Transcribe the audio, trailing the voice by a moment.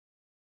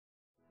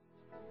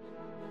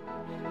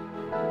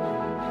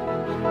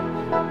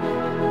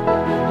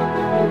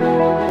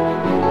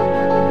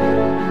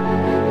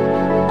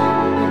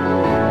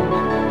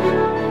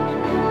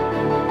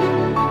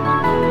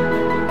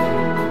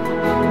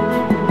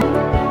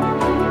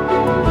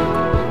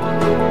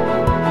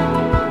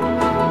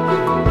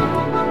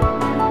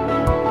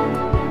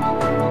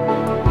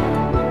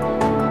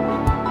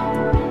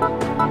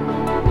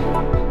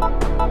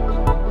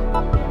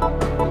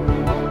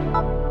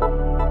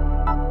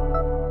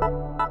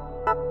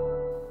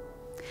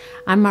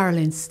I'm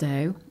Marilyn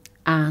Stowe,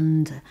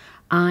 and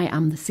I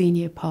am the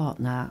senior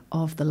partner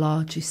of the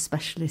largest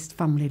specialist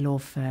family law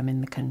firm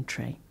in the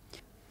country.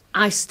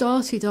 I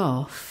started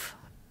off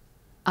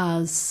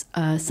as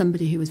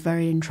somebody who was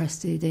very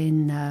interested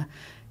in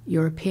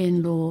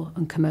European law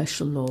and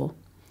commercial law,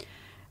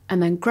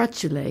 and then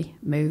gradually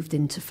moved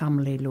into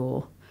family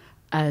law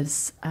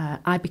as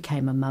I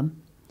became a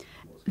mum.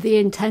 The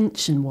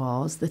intention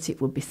was that it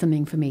would be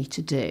something for me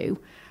to do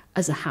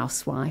as a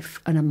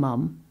housewife and a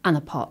mum and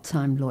a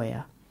part-time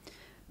lawyer.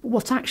 But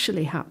what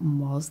actually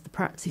happened was the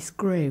practice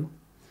grew,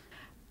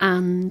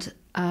 and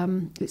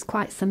it's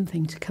quite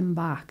something to come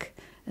back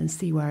and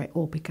see where it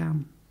all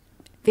began.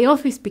 The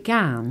office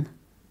began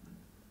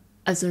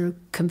as a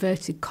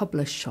converted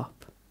cobbler's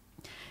shop.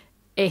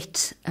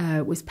 It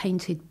was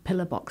painted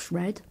pillar box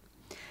red.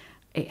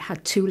 It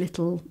had 2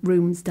 little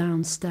rooms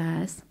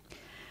downstairs.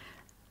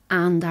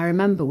 And I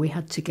remember we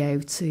had to go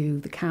to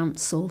the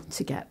council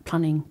to get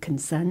planning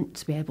consent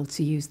to be able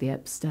to use the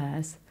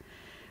upstairs.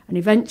 And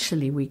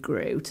eventually we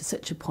grew to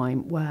such a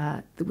point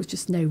where there was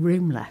just no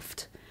room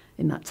left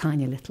in that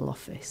tiny little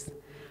office.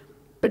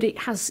 But it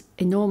has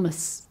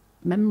enormous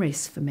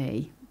memories for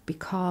me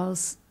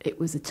because it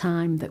was a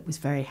time that was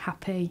very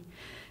happy.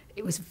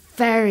 It was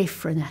very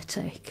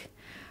frenetic.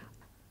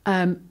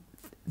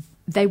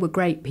 They were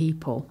great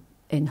people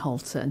in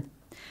Halton.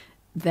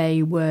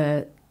 They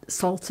were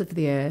salt of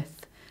the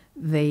earth.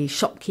 The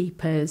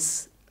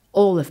shopkeepers,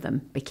 all of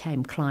them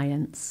became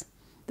clients.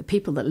 The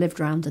people that lived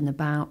round and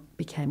about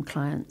became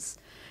clients.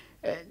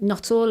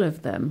 Not all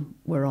of them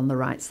were on the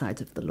right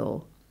side of the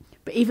law,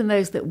 but even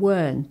those that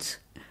weren't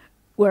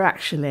were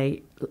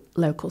actually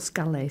local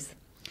scallies.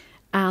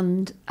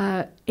 And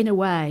in a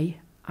way,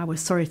 I was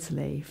sorry to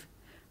leave,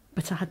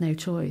 but I had no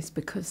choice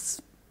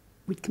because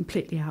we'd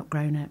completely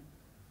outgrown it.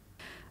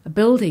 A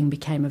building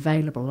became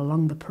available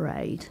along the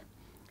parade,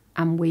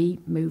 and we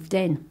moved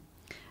in.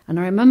 And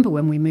I remember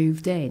when we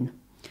moved in,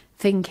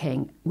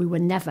 thinking we were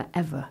never,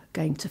 ever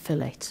going to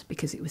fill it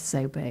because it was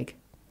so big.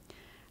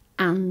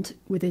 And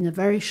within a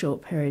very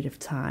short period of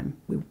time,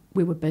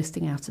 we were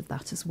bursting out of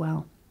that as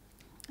well.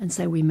 And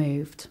so we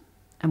moved,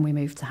 and we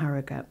moved to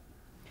Harrogate.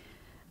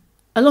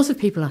 A lot of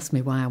people ask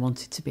me why I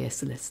wanted to be a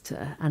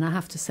solicitor, and I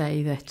have to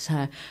say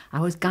that I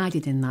was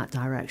guided in that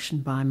direction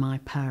by my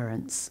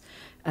parents,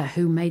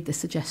 who made the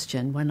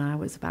suggestion when I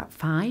was about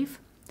 5.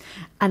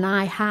 And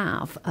I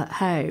have at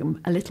home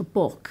a little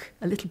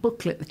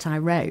booklet that I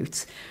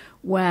wrote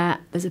where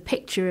there's a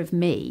picture of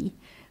me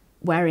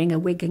wearing a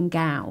wig and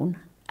gown,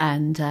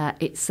 and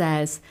it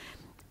says,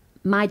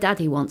 "My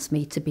daddy wants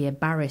me to be a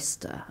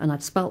barrister," and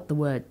I'd spelt the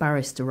word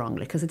barrister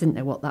wrongly because I didn't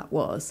know what that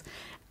was.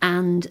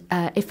 And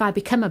if I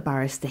become a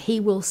barrister, he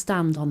will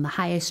stand on the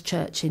highest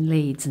church in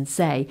Leeds and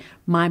say,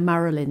 "My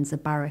Marilyn's a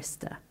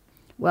barrister."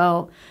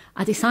 Well,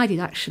 I decided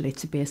actually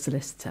to be a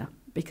solicitor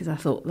because I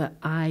thought that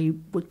I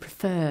would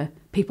prefer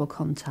people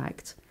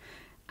contact.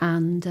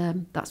 And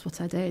that's what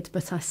I did.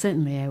 But I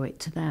certainly owe it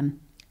to them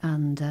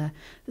and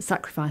the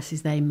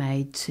sacrifices they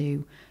made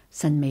to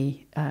send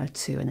me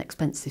to an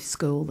expensive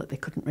school that they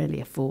couldn't really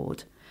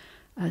afford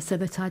so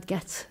that I'd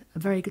get a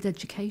very good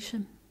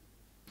education.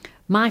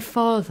 My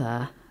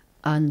father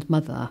and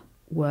mother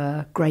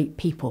were great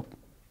people.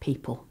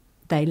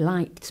 They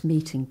liked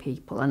meeting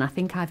people, and I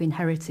think I've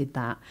inherited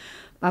that.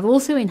 I've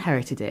also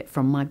inherited it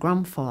from my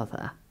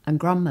grandfather and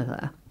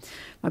grandmother.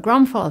 My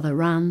grandfather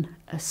ran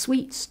a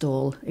sweet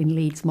stall in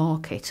Leeds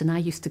Market, and I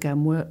used to go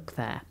and work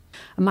there.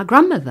 And my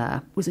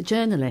grandmother was a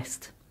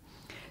journalist,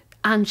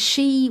 and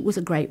she was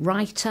a great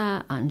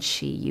writer, and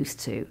she used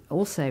to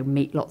also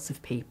meet lots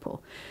of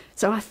people.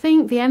 So I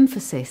think the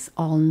emphasis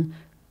on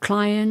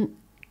client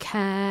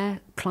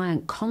care,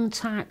 client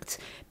contact,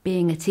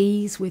 being at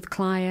ease with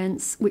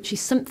clients, which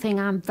is something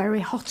I'm very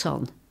hot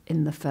on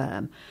in the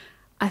firm,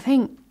 I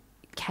think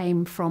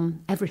came from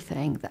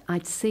everything that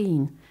I'd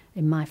seen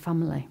in my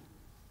family.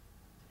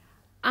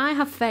 I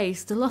have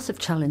faced a lot of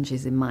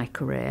challenges in my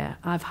career.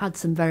 I've had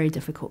some very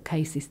difficult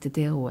cases to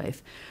deal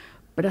with,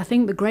 but I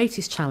think the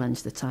greatest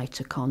challenge that I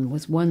took on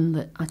was one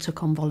that I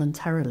took on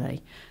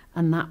voluntarily,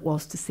 and that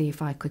was to see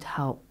if I could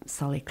help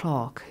Sally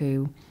Clark,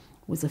 who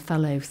was a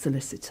fellow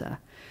solicitor,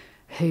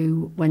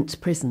 who went to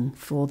prison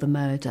for the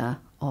murder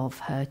of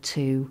her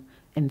 2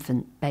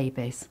 infant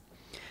babies.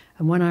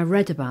 And when I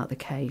read about the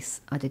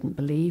case, I didn't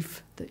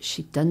believe that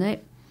she'd done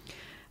it.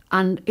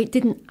 And it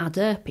didn't add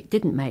up, it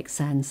didn't make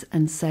sense.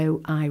 And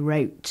so I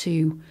wrote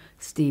to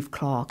Steve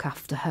Clark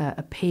after her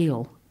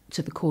appeal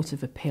to the Court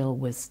of Appeal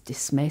was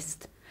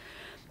dismissed,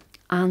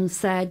 and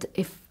said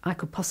if I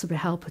could possibly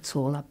help at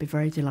all, I'd be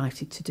very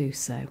delighted to do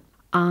so.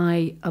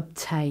 I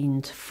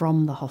obtained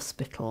from the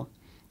hospital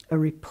a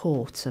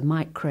report, a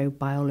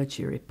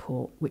microbiology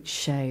report, which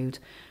showed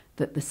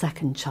that the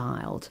second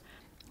child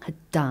had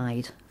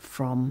died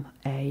from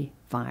a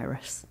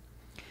virus.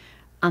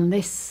 And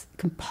this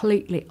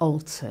completely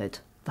altered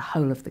the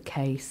whole of the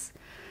case.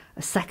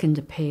 A second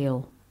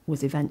appeal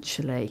was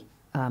eventually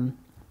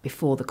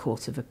before the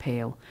Court of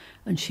Appeal,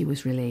 and she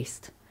was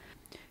released.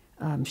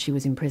 She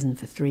was in prison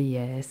for 3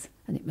 years,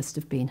 and it must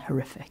have been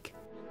horrific.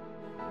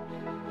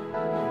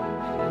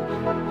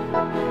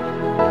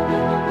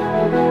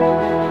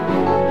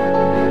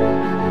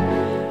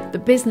 The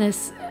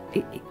business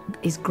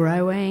is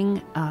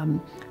growing.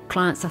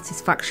 Client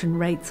satisfaction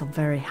rates are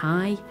very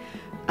high.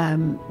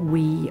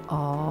 We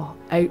are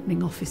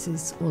opening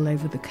offices all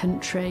over the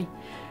country,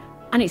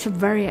 and it's a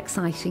very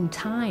exciting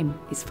time.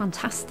 It's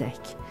fantastic.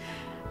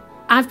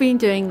 I've been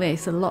doing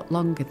this a lot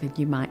longer than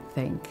you might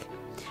think,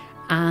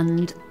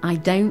 and I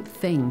don't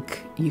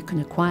think you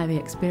can acquire the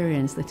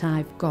experience that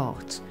I've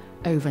got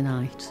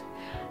overnight.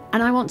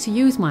 And I want to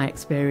use my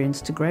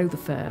experience to grow the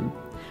firm,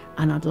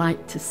 and I'd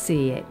like to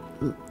see it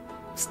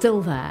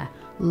still there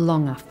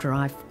long after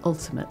I've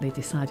ultimately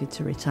decided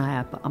to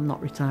retire, but I'm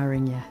not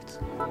retiring yet.